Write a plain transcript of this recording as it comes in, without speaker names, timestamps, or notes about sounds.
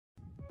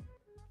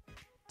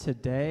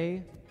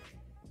Today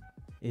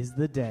is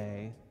the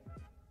day.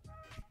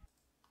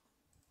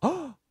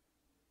 Oh!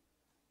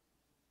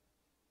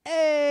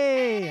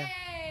 Hey!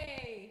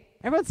 Hey!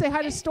 Everyone say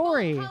hi to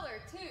Story. Full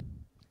color, too.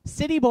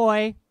 City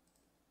boy,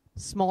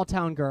 small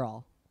town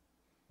girl.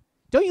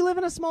 Don't you live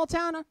in a small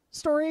town,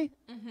 Story?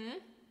 Mm-hmm.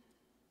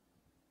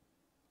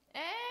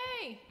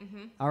 Hey!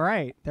 Mm-hmm. All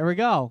right, there we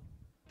go.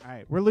 All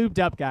right, we're lubed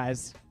up,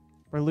 guys.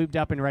 We're lubed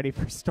up and ready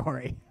for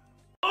Story.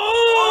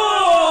 Oh!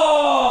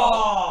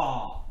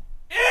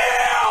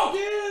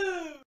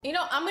 Ew! You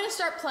know, I'm gonna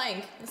start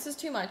playing. This is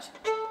too much.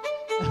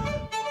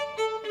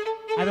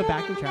 I have a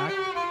backing track.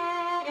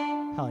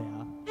 Hell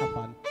yeah, have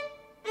fun.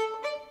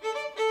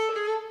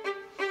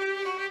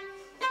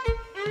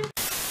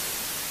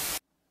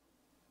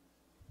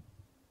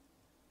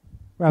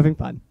 We're having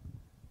fun.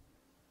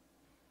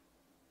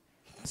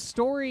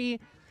 Story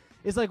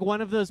is like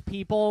one of those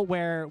people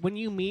where when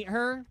you meet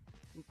her,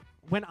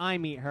 when I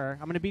meet her,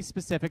 I'm going to be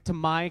specific to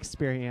my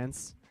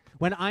experience.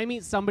 When I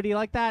meet somebody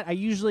like that, I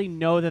usually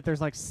know that there's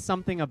like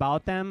something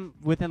about them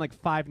within like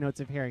 5 notes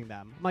of hearing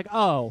them. I'm like,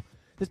 oh,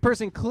 this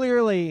person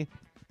clearly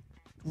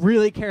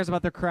really cares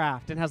about their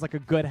craft and has like a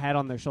good head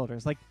on their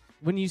shoulders. Like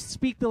when you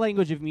speak the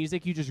language of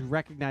music, you just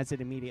recognize it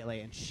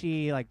immediately. And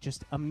she like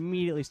just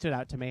immediately stood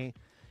out to me.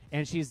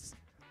 And she's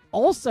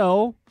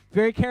also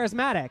very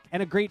charismatic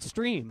and a great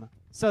stream.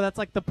 So that's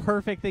like the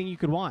perfect thing you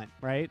could want,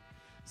 right?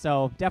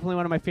 So definitely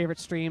one of my favorite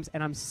streams,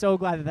 and I'm so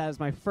glad that that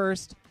is my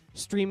first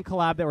stream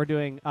collab that we're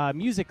doing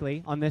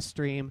musically on this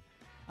stream.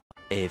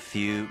 A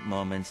few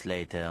moments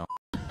later.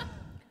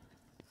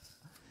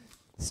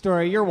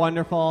 Story, you're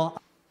wonderful.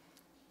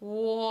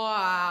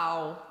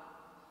 Wow.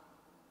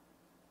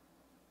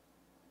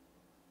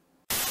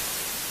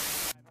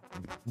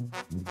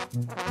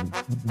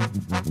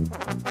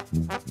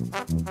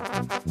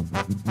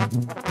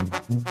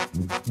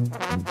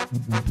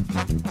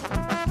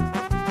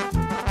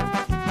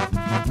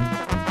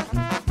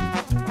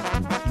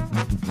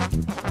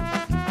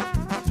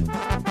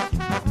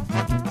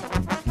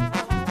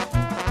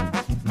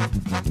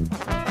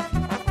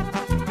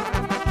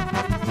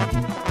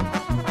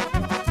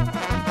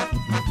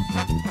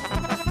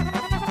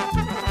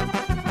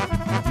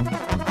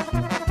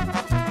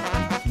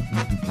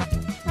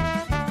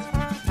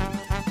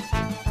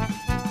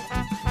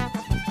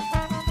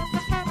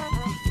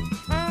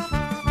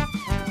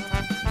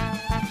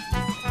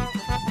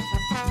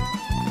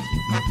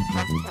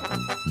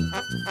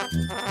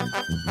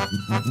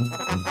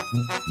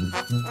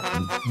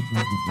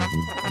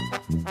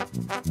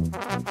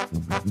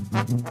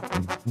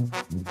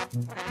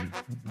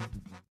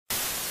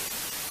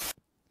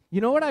 You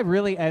know what I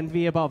really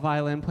envy about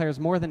violin players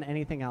more than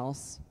anything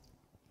else?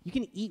 You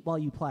can eat while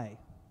you play.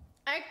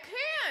 I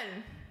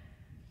can!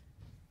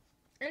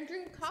 And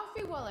drink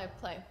coffee while I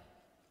play.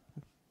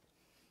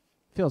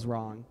 Feels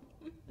wrong.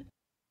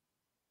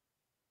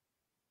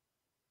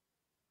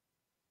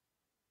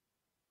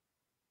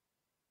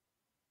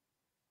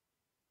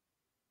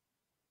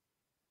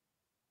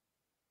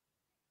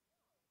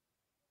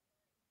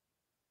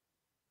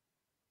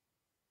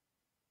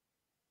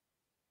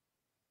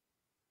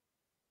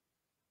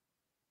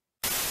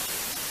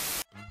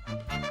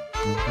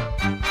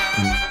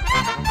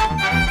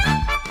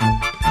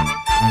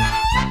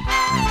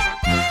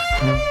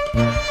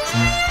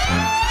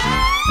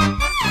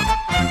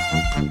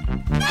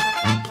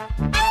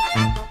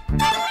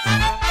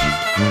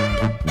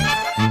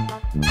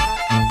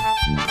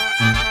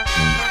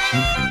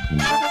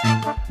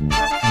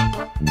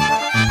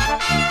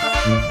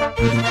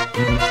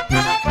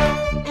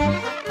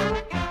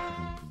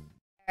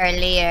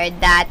 Earlier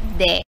that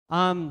day.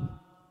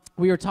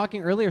 We were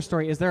talking earlier,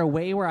 Story. Is there a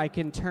way where I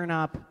can turn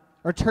up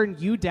or turn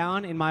you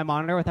down in my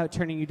monitor without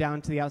turning you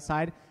down to the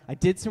outside? I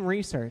did some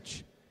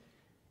research,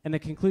 and the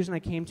conclusion I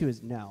came to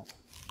is no.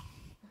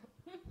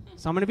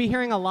 So I'm going to be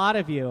hearing a lot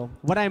of you.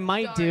 What I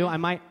might do, I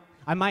might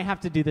have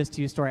to do this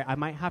to you, Story. I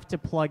might have to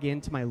plug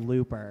into my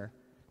looper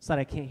so that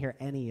I can't hear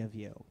any of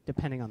you,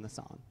 depending on the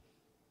song.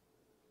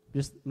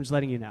 I'm just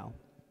letting you know.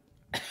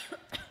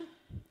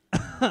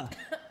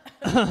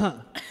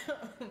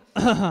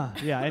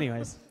 Yeah,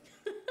 anyways.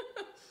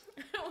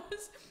 That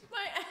was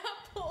my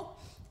apple.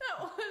 That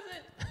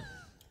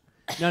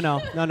wasn't.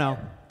 No.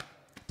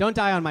 Don't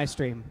die on my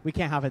stream. We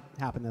can't have it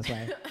happen this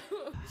way.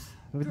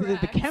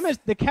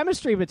 The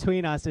chemistry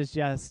between us is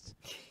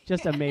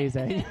just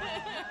amazing.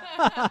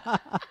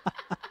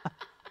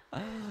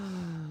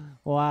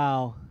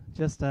 Wow.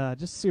 Just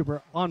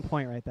super on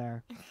point right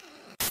there.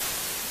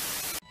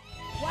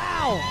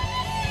 Wow.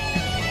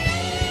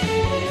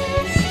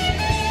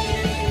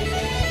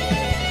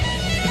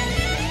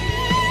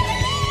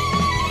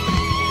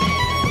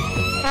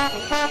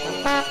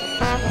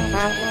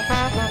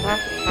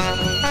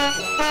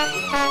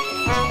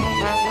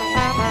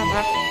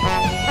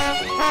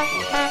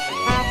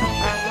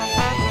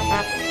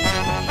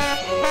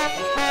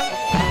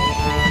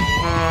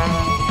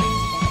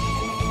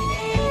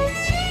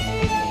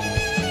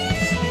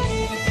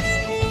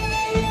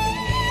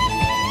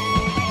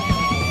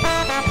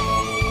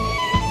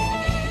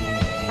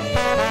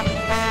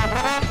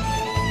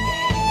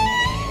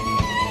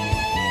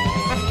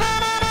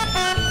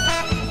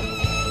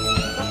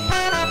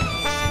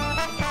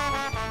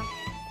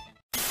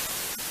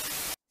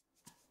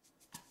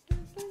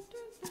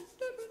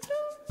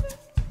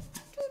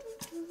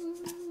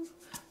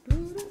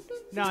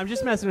 No, I'm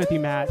just messing with you,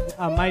 Matt.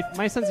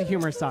 My sense of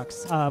humor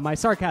sucks. My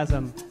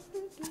sarcasm,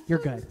 you're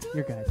good.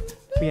 You're good.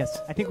 But yes,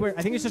 I think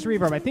it's just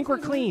reverb. I think we're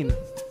clean.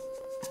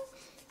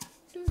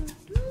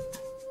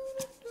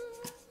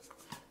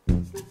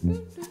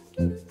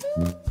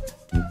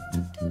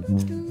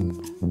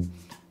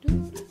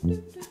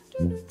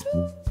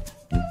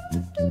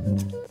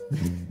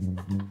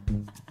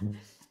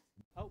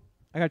 Oh,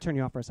 I gotta turn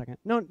you off for a second.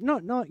 No.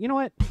 You know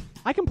what?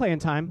 I can play in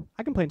time.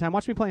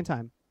 Watch me play in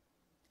time.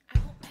 I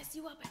won't mess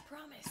you up, I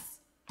promise.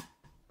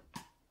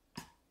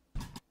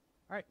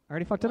 All right, I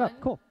already fucked it up.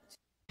 Cool.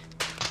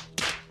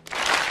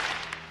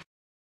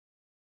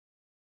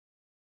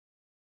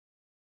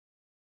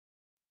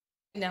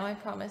 Now I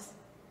promise.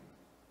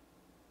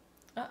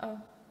 Uh-oh.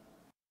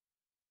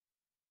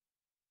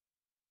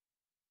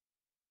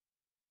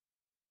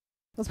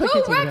 Let's Who make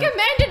it to the-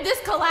 recommended this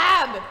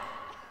collab?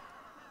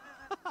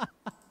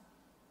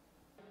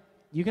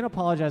 You can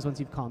apologize once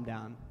you've calmed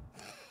down.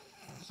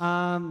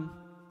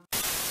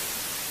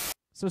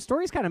 So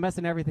Story's kind of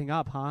messing everything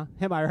up, huh?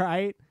 Am I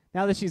right?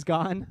 Now that she's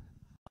gone.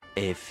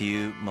 A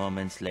few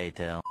moments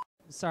later.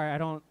 Sorry,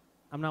 I'm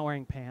not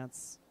wearing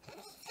pants.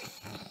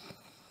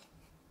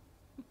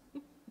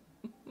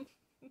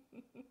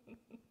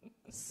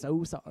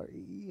 So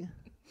sorry.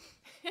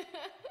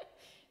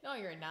 No,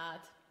 you're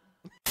not.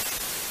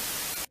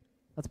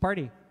 Let's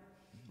party.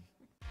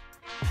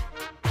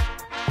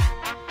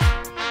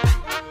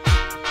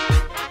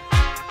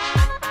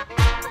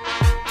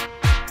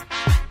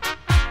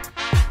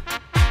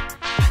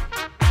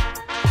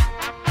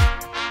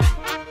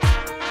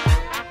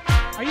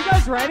 Are you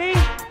guys ready?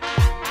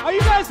 Are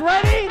you guys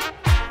ready?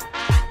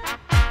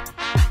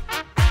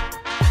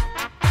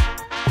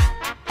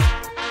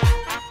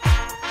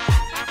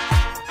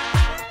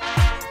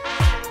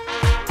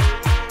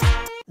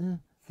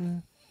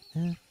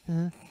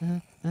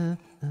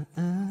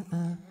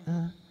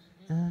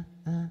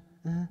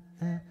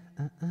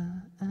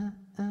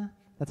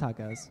 That's how it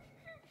goes.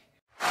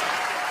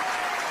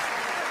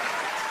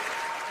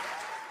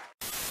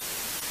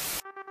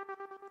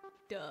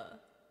 Duh.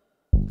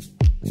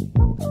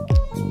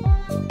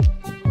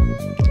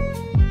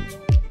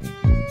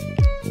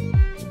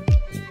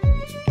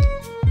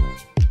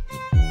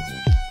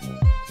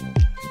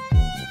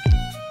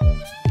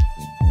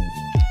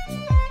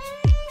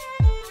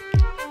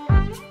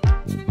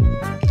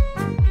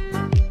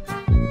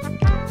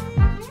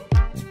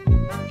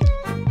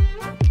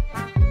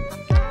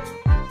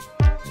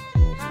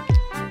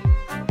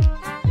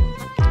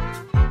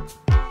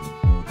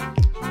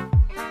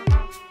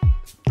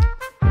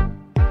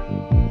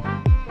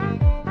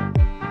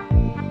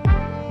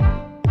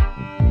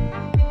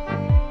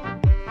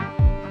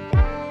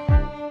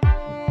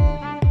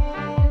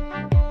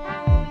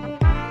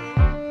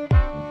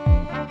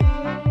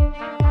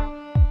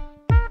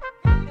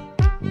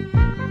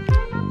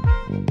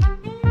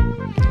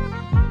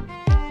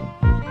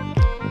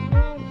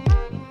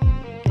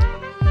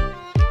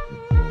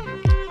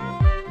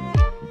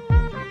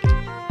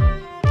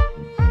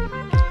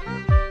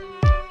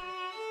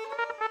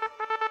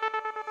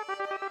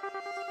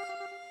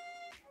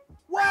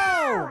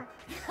 Whoa!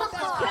 That's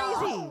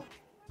crazy.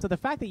 So the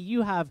fact that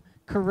you have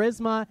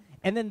charisma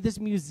and then this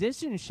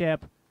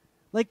musicianship,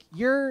 like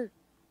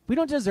we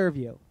don't deserve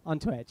you on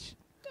Twitch.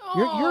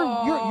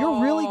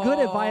 You're really good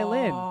at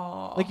violin.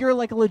 Like you're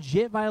like a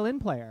legit violin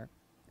player.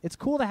 It's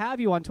cool to have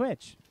you on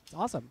Twitch. It's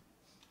awesome.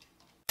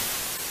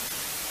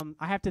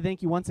 I have to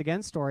thank you once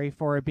again, Story,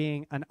 for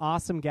being an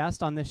awesome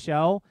guest on this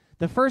show.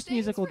 The first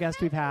musical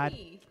guest we've had.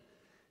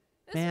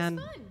 This Man,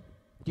 was fun.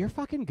 you're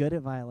fucking good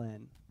at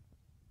violin.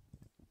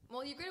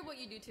 Well, you're good at what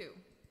you do too.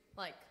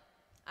 Like,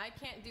 I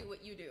can't do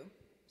what you do,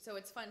 so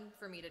it's fun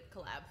for me to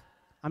collab.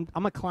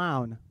 I'm a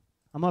clown.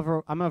 I'm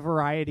a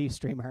variety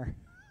streamer.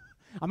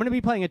 I'm gonna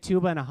be playing a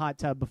tuba in a hot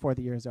tub before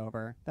the year's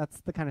over.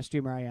 That's the kind of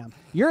streamer I am.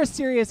 You're a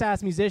serious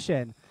ass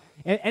musician.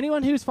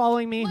 Anyone who's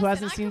following me who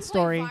hasn't seen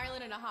Story. I can play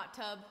violin in a hot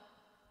tub.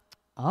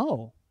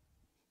 Oh.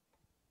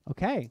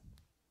 Okay.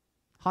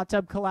 Hot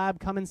tub collab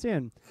coming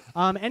soon.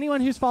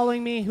 Anyone who's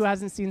following me who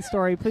hasn't seen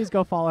Story, please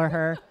go follow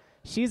her.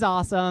 She's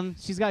awesome.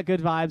 She's got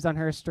good vibes on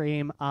her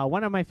stream.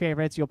 One of my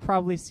favorites. You'll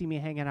probably see me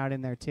hanging out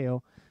in there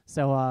too.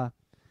 So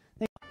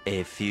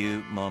A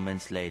few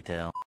moments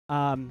later.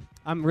 I'm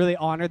really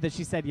honored that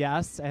she said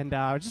yes, and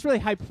just really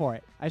hyped for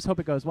it. I just hope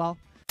it goes well.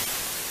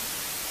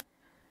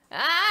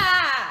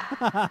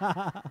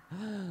 Ah!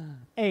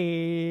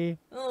 Hey.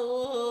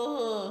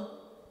 Oh.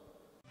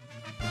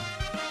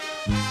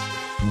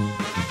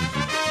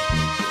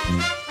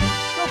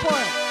 Go for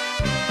it.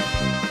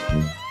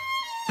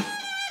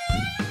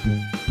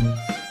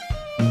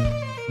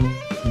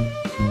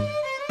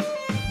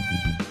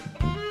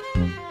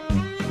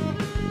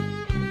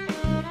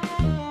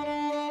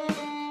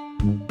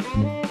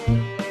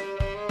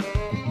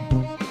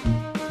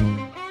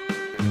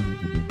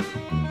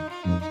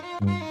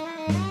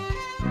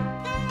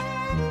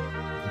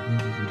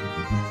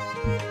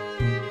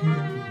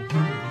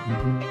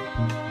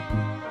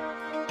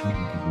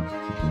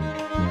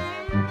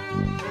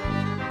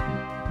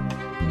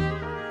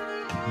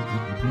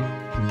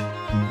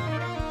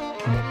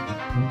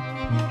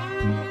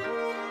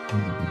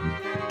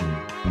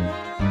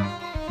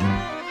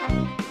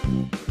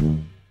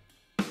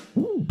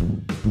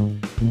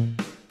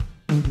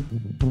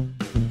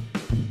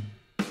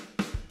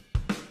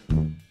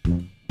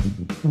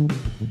 Well,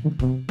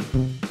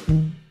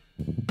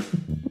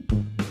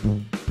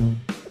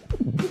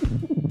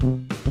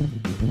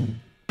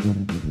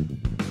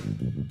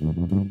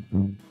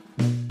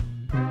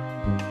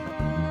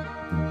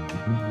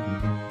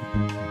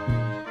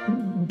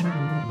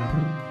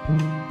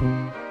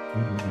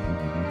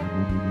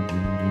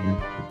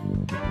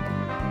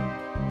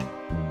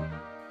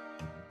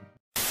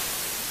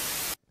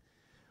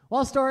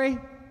 Story,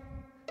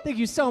 thank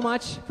you so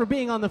much for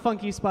being on the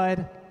Funky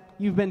Spud.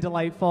 You've been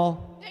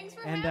delightful. Thanks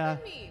for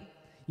having me.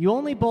 You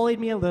only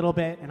bullied me a little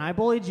bit, and I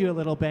bullied you a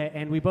little bit,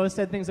 and we both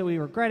said things that we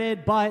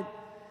regretted, but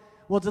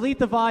we'll delete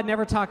the VOD,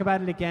 never talk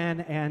about it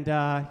again, and,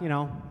 you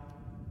know,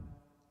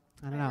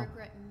 I don't know. I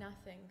regret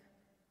nothing.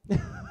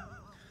 Thanks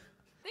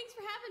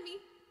for having me.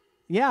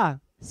 Yeah.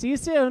 See you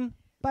soon.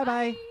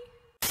 Bye-bye. Bye.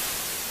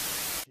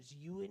 Just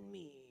you and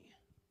me.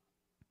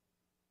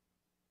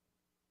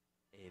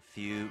 A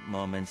few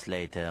moments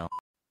later.